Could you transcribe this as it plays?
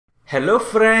Hello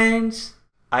friends,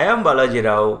 I am Balaji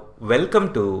Rao.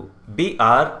 Welcome to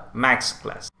BR Max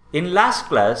class. In last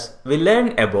class, we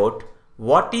learned about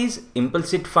what is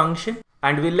implicit function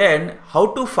and we learned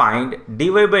how to find dy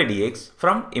by dx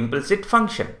from implicit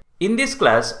function. In this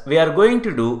class, we are going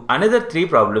to do another 3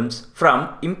 problems from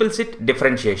implicit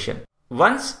differentiation.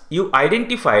 Once you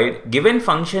identified given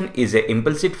function is a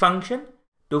implicit function,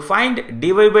 to find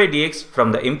dy by dx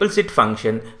from the implicit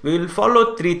function, we will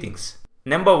follow 3 things.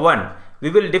 Number 1,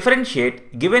 we will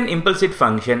differentiate given implicit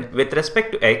function with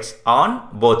respect to x on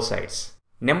both sides.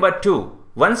 Number 2,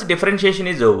 once differentiation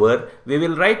is over, we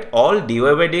will write all dy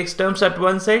by dx terms at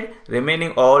one side,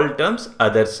 remaining all terms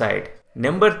other side.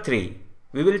 Number 3,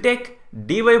 we will take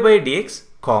dy by dx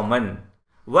common.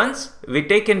 Once we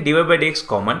take in dy by dx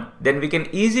common, then we can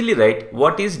easily write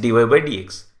what is dy by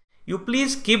dx. You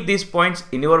please keep these points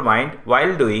in your mind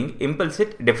while doing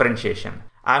implicit differentiation.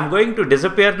 I am going to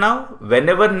disappear now.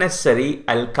 Whenever necessary,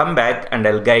 I'll come back and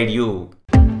I'll guide you.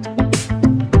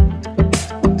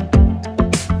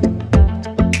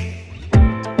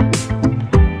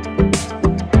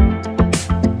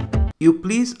 You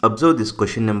please observe this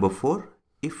question number 4.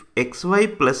 If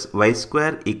xy plus y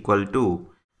square equal to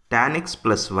tan x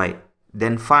plus y,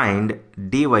 then find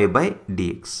dy by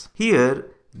dx. Here,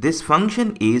 this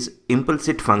function is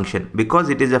implicit function because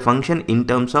it is a function in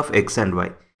terms of x and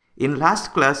y. In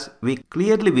last class, we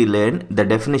clearly learned the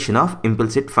definition of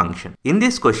implicit function. In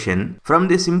this question, from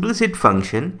this implicit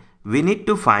function, we need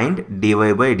to find dy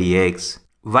by dx.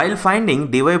 While finding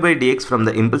dy by dx from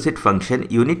the implicit function,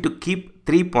 you need to keep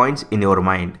 3 points in your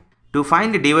mind. To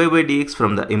find dy by dx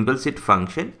from the implicit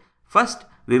function, first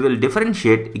we will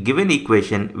differentiate given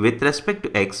equation with respect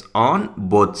to x on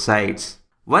both sides.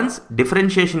 Once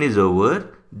differentiation is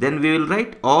over, then we will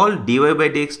write all dy by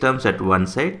dx terms at one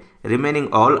side,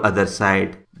 remaining all other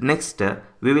side. Next,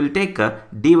 we will take a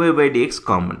dy by dx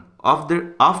common.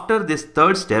 After this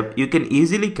third step, you can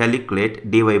easily calculate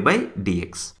dy by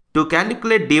dx. To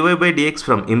calculate dy by dx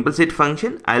from implicit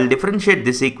function, I will differentiate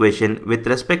this equation with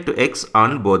respect to x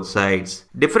on both sides.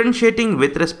 Differentiating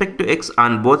with respect to x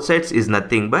on both sides is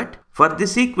nothing but, for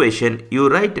this equation, you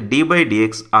write dy by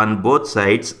dx on both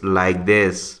sides like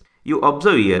this. You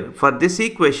observe here, for this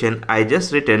equation, I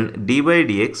just written dy by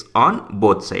dx on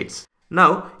both sides.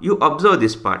 Now, you observe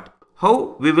this part.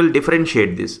 How we will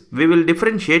differentiate this? We will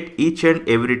differentiate each and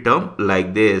every term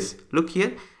like this. Look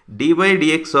here, dy by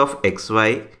dx of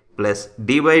xy plus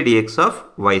dy by dx of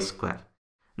y square.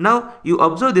 Now, you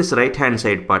observe this right hand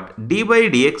side part, dy by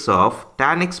dx of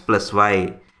tan x plus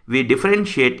y. We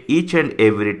differentiate each and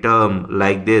every term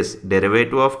like this,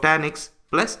 derivative of tan x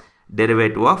plus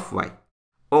derivative of y.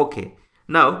 Okay,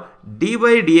 now dy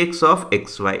by dx of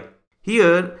xy.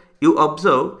 Here you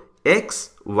observe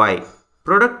x, y.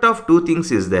 Product of two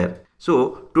things is there.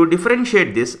 So to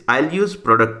differentiate this, I'll use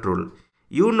product rule.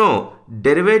 You know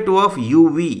derivative of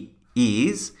uv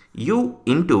is u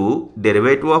into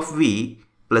derivative of v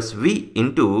plus v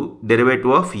into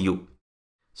derivative of u.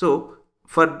 So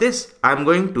for this, I'm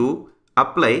going to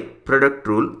apply product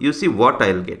rule. You see what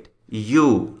I'll get.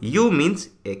 U means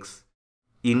x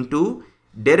into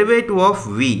derivative of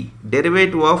v,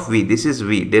 this is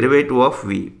v, derivative of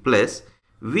v plus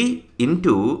v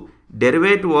into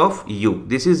derivative of u,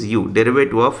 this is u,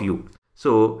 derivative of u.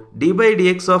 So dy by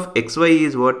dx of xy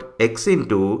is what? X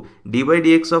into dy by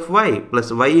dx of y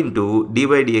plus y into dy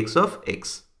by dx of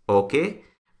x. Okay,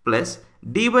 plus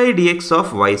dy by dx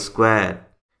of y square.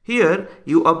 Here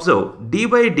you observe dy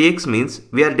by dx means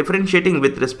we are differentiating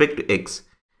with respect to x.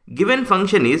 Given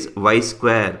function is y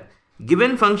square.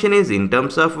 Given function is in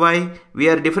terms of y, we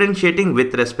are differentiating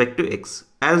with respect to x.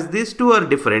 As these two are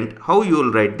different, how you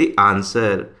will write the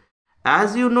answer?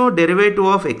 As you know derivative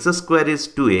of x square is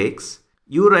 2x,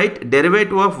 you write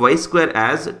derivative of y square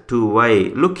as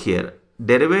 2y. Look here,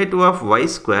 derivative of y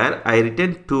square, I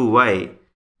written 2y.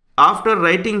 After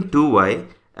writing 2y,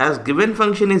 as given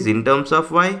function is in terms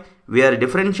of y, we are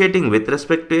differentiating with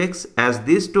respect to x. As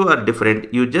these two are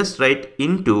different, you just write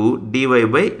into dy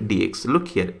by dx. Look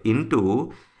here,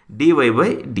 into dy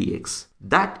by dx.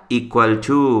 That equal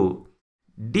to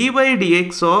dy by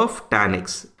dx of tan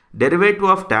x. Derivative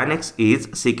of tan x is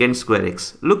secant square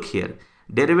x. Look here,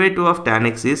 derivative of tan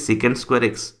x is secant square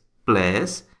x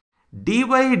plus dy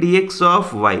by dx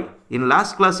of y. In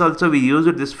last class also we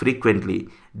used this frequently.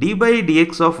 Dy by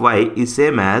dx of y is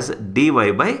same as dy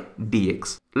by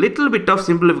dx. Little bit of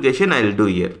simplification I will do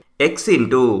here. X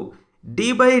into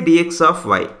dy by dx of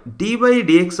y. Dy by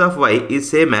dx of y is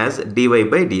same as dy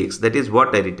by dx. That is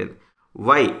what I written.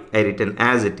 Y I written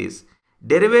as it is.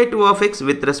 Derivative of x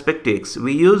with respect to x.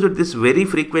 We used this very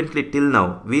frequently till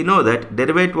now. We know that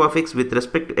derivative of x with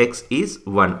respect to x is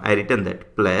 1. I written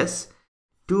that. Plus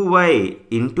 2y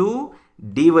into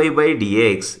dy by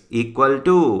dx equal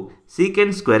to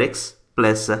secant square x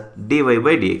plus dy by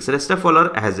dx. Rest of all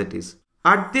are as it is.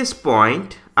 At this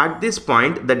point,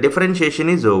 the differentiation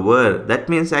is over. That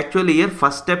means actually here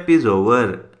first step is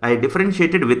over. I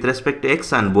differentiated with respect to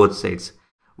x on both sides.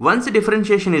 Once the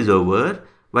differentiation is over,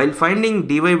 while finding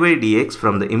dy by dx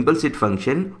from the implicit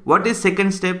function, what is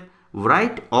second step?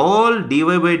 Write all dy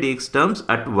by dx terms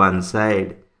at one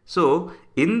side. So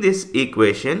in this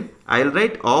equation, I'll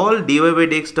write all dy by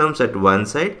dx terms at one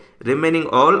side, remaining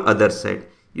all other side.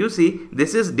 You see,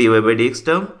 this is dy by dx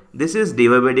term, this is dy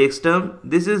by dx term,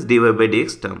 this is dy by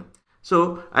dx term.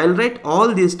 So I'll write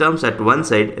all these terms at one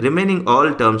side, remaining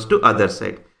all terms to other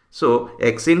side. So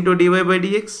x into dy by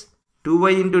dx,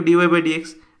 2y into dy by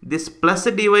dx. This plus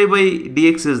dy by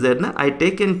dx is there. I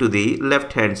taken to the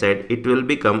left hand side. It will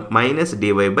become minus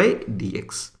dy by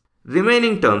dx.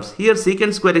 Remaining terms. Here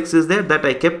secant square x is there. That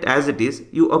I kept as it is.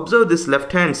 You observe this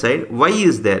left hand side. Y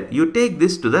is there. You take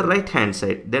this to the right hand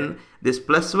side. Then this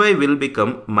plus y will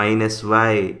become minus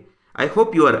y. I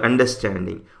hope you are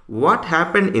understanding. What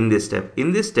happened in this step?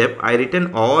 In this step, I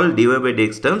written all dy by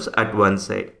dx terms at one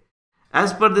side.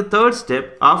 As per the third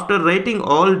step, after writing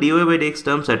all dy by dx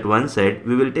terms at one side,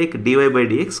 we will take dy by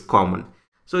dx common.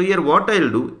 So here what I will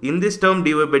do, in this term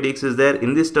dy by dx is there,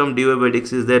 in this term dy by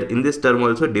dx is there, in this term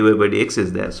also dy by dx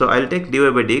is there. So I will take dy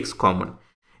by dx common.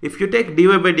 If you take dy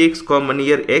by dx common,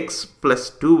 here x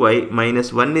plus 2y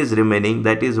minus 1 is remaining.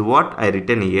 That is what I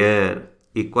written here,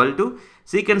 equal to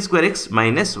secant square x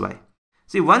minus y.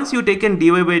 See, once you taken dy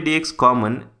by dx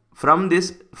common, from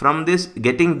this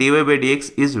getting dy by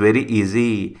dx is very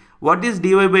easy. What is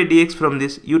dy by dx from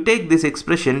this? You take this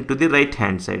expression to the right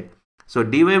hand side. So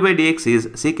dy by dx is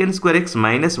secant square x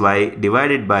minus y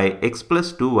divided by x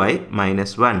plus 2y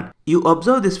minus 1. You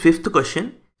observe this fifth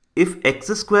question. If x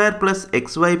square plus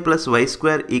xy plus y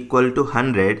square equal to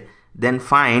 100, then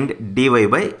find dy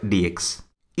by dx.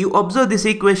 You observe this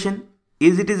equation.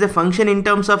 Is it a function in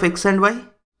terms of x and y?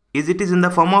 Is it in the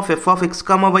form of f of x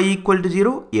comma y equal to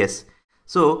 0? Yes.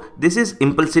 So this is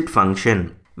implicit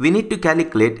function. We need to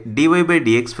calculate dy by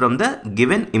dx from the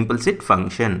given implicit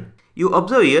function. You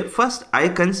observe here, first I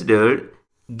considered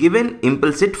given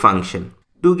implicit function.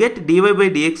 To get dy by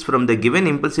dx from the given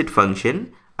implicit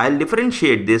function, I'll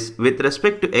differentiate this with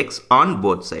respect to x on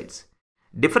both sides.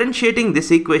 Differentiating this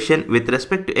equation with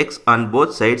respect to x on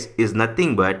both sides is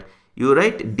nothing but you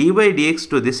write dy by dx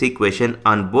to this equation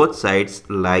on both sides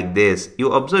like this.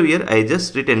 You observe here, I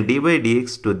just written dy by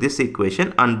dx to this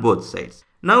equation on both sides.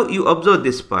 Now you observe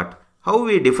this part. How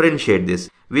we differentiate this?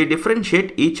 We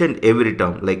differentiate each and every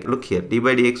term. Like look here, dy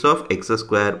by dx of x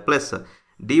square plus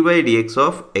dy by dx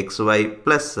of xy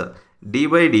plus dy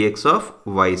by dx of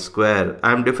y square.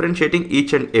 I am differentiating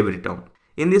each and every term.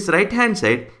 In this right hand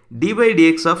side, dy by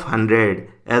dx of 100,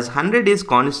 as 100 is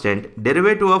constant,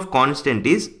 derivative of constant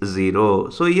is 0.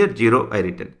 So here 0 I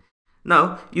written.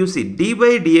 Now you see dy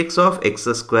by dx of x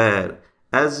square.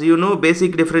 As you know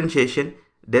basic differentiation,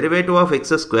 derivative of x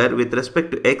square with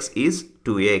respect to x is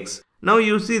 2x. Now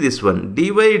you see this one, dy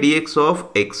by dx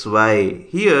of xy.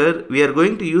 Here we are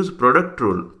going to use product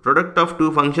rule. Product of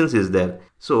two functions is there.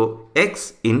 So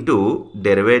x into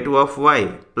derivative of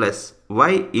y plus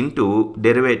y into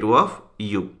derivative of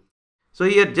u. So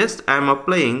here just I am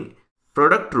applying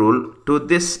product rule to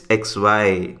this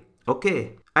xy.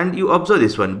 Okay. And you observe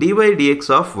this one, dy by dx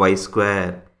of y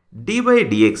square. D by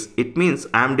dx, it means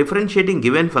I am differentiating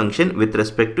given function with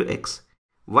respect to x.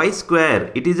 Y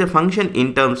square, it is a function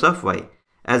in terms of y.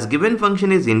 As given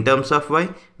function is in terms of y,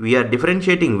 we are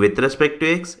differentiating with respect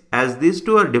to x. As these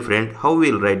two are different, how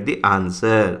we will write the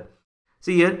answer?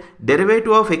 See here,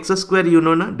 derivative of x square you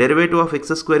know na, derivative of x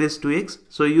square is 2x.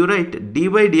 So you write d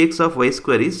by dx of y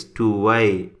square is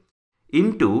 2y.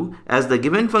 Into, as the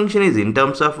given function is in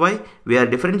terms of y, we are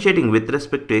differentiating with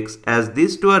respect to x. As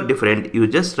these two are different, you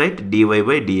just write dy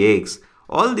by dx.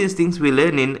 All these things we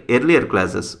learn in earlier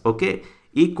classes, okay?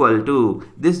 Equal to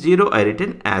this 0 I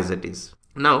written as it is.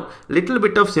 Now, little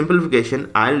bit of simplification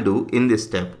I'll do in this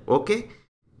step, okay?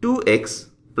 2x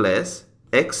plus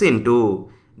x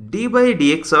into d by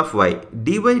dx of y.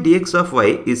 d by dx of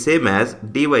y is same as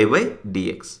dy by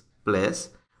dx plus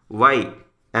y.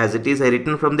 As it is I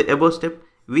written from the above step.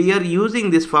 We are using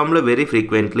this formula very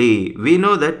frequently. We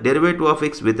know that derivative of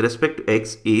x with respect to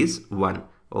x is 1.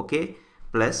 Okay.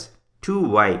 Plus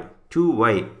 2y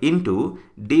into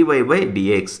dy by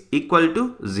dx equal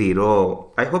to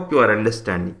 0. I hope you are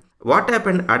understanding. What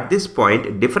happened at this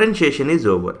point, differentiation is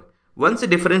over. Once the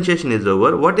differentiation is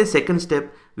over, what is second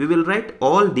step? We will write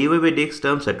all dy by dx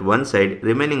terms at one side,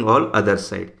 remaining all other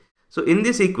side. So in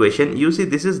this equation, you see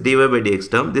this is dy by dx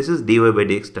term, this is dy by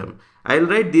dx term. I will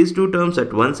write these two terms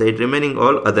at one side, remaining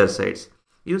all other sides.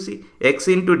 You see, x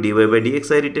into dy by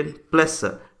dx I written plus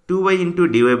 2y into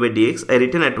dy by dx I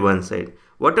written at one side.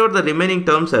 Whatever the remaining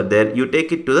terms are there, you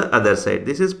take it to the other side.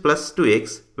 This is plus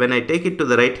 2x. When I take it to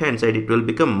the right hand side, it will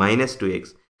become minus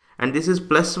 2x. And this is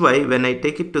plus y. When I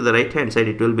take it to the right hand side,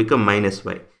 it will become minus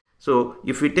y. So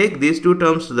if we take these two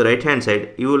terms to the right hand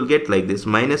side, you will get like this,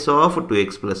 minus of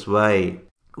 2x plus y.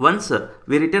 Once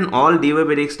we written all dy by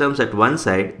dx terms at one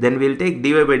side, then we will take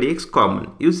dy by dx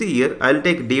common. You see here, I will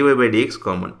take dy by dx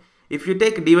common. If you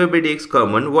take dy by dx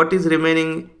common, what is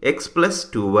remaining? X plus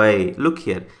 2y. Look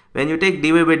here. When you take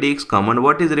dy by dx common,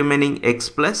 what is remaining? X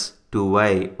plus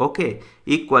 2y. Okay.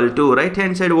 Equal to right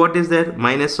hand side, what is there?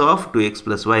 Minus of 2x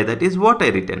plus y. That is what I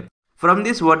written. From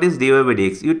this, what is dy by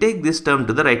dx? You take this term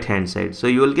to the right hand side. So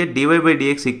you will get dy by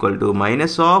dx equal to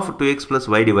minus of 2x plus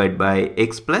y divided by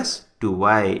x plus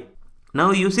 2y.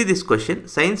 Now you see this question,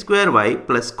 sin square y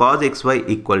plus cos xy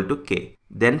equal to k.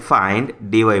 Then find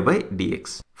dy by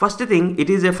dx. First thing, it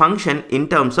is a function in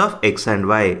terms of x and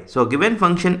y. So given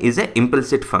function is an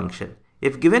implicit function.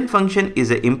 If given function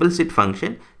is an implicit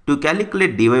function, to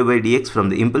calculate dy by dx from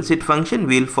the implicit function,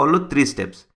 we will follow three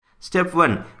steps. Step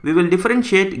 1. We will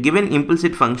differentiate given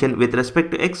implicit function with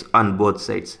respect to x on both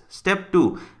sides. Step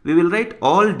 2. We will write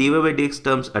all dy by dx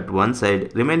terms at one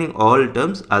side, remaining all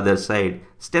terms other side.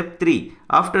 Step 3.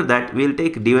 After that, we will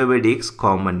take dy by dx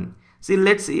common. See,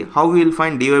 let's see how we will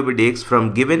find dy by dx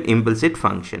from given implicit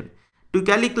function. To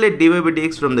calculate dy by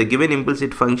dx from the given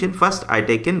implicit function, first I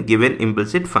taken given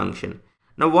implicit function.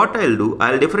 Now what I will do,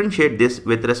 I will differentiate this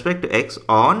with respect to x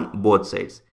on both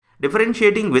sides.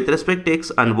 Differentiating with respect to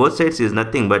x on both sides is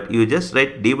nothing but you just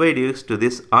write dy by dx to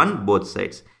this on both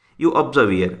sides. You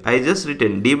observe here, I just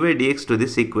written dy by dx to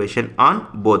this equation on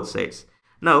both sides.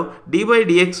 Now dy by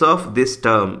dx of this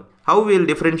term, how we will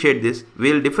differentiate this?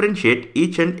 We will differentiate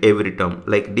each and every term,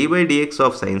 like dy by dx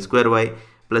of sin square y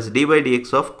plus dy by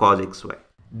dx of cos xy.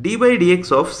 D by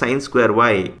dx of sin square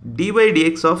y, d by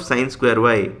dx of sin square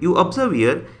y. You observe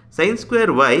here, sin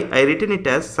square y, I written it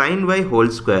as sin y whole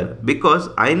square because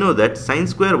I know that sin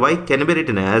square y can be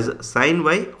written as sin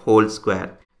y whole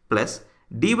square plus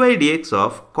d by dx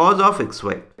of cos of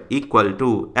xy equal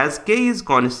to, as k is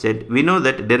constant, we know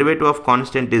that derivative of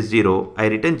constant is 0, I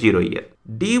written 0 here.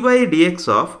 D by dx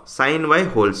of sin y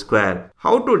whole square.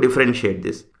 How to differentiate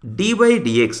this? D by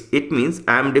dx, it means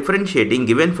I am differentiating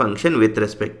given function with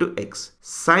respect to x.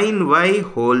 Sin y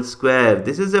whole square,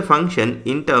 this is a function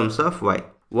in terms of y.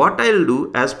 What I will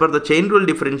do, as per the chain rule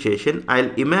differentiation, I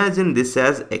will imagine this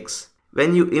as x.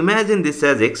 When you imagine this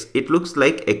as x, it looks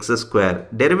like x square.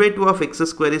 Derivative of x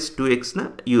square is 2x. Na?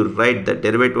 You write that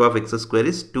derivative of x square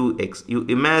is 2x. You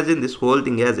imagine this whole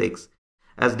thing as x.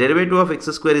 As derivative of x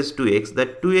square is 2x,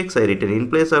 that 2x I written. In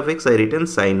place of x I written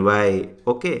sin y.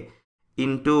 Okay.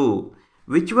 Into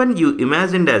which one you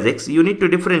imagined as x, you need to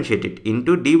differentiate it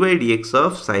into d by dx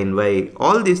of sin y.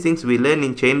 All these things we learn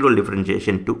in chain rule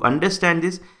differentiation. To understand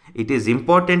this, it is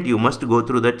important you must go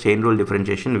through the chain rule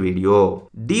differentiation video.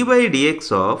 D by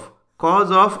dx of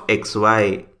cos of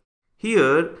xy.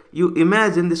 Here you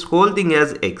imagine this whole thing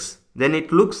as x. Then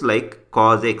it looks like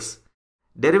cos x.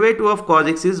 Derivative of cos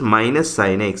x is minus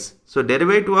sin x. So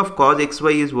derivative of cos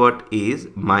xy is what? Is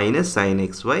minus sin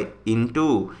xy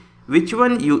into which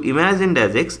one you imagined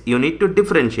as x, you need to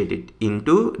differentiate it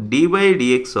into d by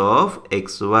dx of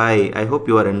xy. I hope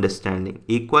you are understanding.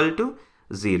 Equal to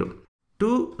 0.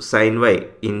 To sin y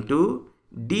into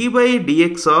d by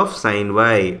dx of sin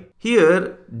y.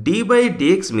 Here d by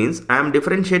dx means I am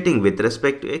differentiating with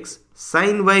respect to x.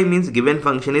 Sin y means given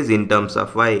function is in terms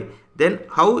of y. Then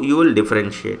how you will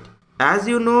differentiate? As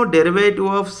you know, derivative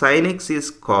of sin x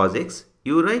is cos x.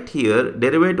 You write here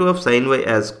derivative of sin y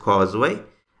as cos y.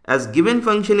 As given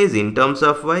function is in terms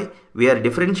of y, we are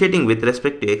differentiating with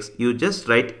respect to x. You just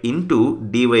write into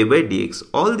dy by dx.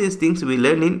 All these things we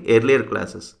learned in earlier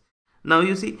classes. Now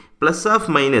you see, plus of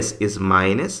minus is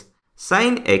minus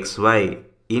sin xy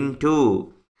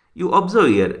into, you observe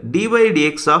here, d by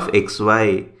dx of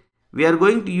xy. We are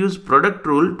going to use product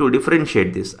rule to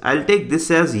differentiate this. I'll take this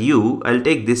as u, I'll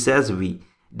take this as v.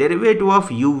 Derivative of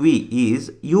uv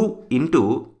is u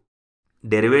into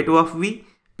derivative of v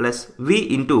plus v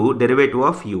into derivative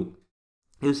of u.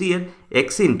 You see here,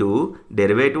 x into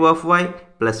derivative of y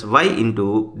plus y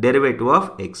into derivative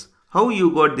of x. How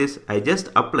you got this? I just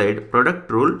applied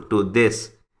product rule to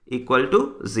this equal to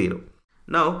 0.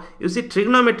 Now you see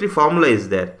trigonometry formula is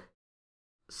there.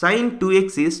 Sin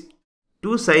 2x is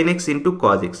 2 sin x into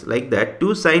cos x, like that.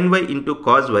 2 sin y into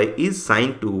cos y is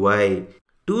sin 2y.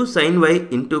 2 sin y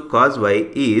into cos y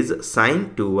is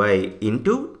sin 2y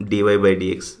into dy by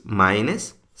dx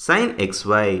minus sin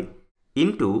xy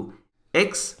into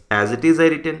x as it is I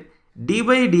written. dy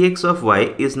dx of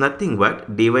y is nothing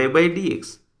but dy by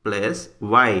dx plus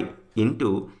y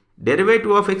into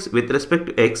derivative of x with respect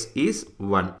to x is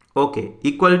 1. Okay,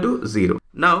 equal to 0.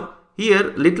 Now,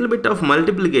 here little bit of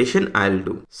multiplication I'll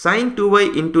do. Sin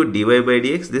 2y into dy by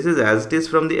dx, this is as it is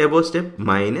from the above step,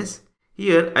 minus.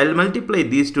 Here I'll multiply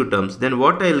these two terms, then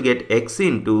what I'll get, x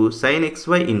into sin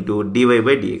xy into dy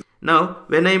by dx. Now,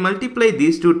 when I multiply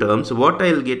these two terms, what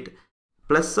I'll get,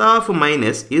 plus of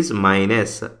minus is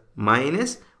minus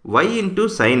y into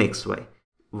sin xy.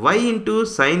 Y into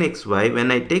sin xy, when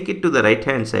I take it to the right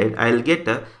hand side, I'll get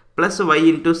a plus y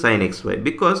into sin xy,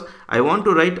 because I want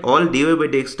to write all dy by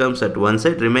dx terms at one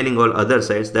side, remaining all other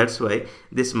sides. That's why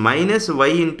this minus y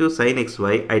into sin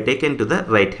xy I taken to the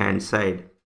right hand side.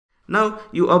 Now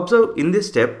you observe in this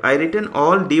step I written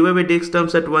all dy by dx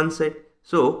terms at one side.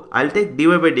 So I'll take dy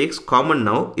by dx common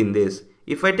now in this.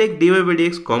 If I take dy by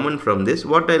dx common from this,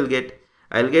 what I'll get?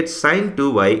 I'll get sin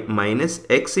 2y minus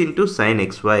x into sin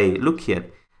xy. Look here.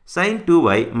 Sin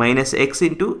 2y minus x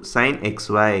into sin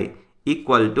xy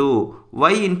equal to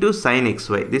y into sin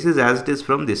xy. This is as it is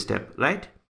from this step, right?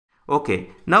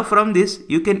 Okay, now from this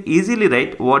you can easily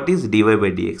write what is dy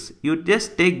by dx. You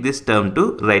just take this term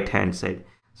to right hand side.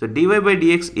 So dy by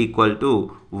dx equal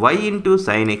to y into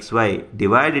sin xy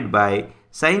divided by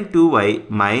sin 2y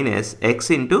minus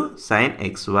x into sin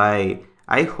xy.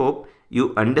 I hope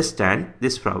you understand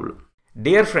this problem.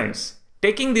 Dear friends,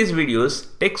 taking these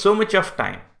videos takes so much of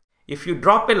time. If you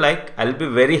drop a like, I'll be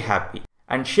very happy.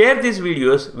 And share these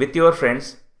videos with your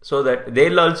friends so that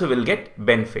they'll also will get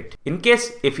benefit. In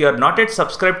case if you are not yet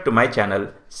subscribed to my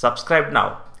channel, subscribe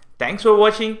now. Thanks for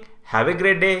watching. Have a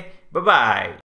great day. Bye-bye.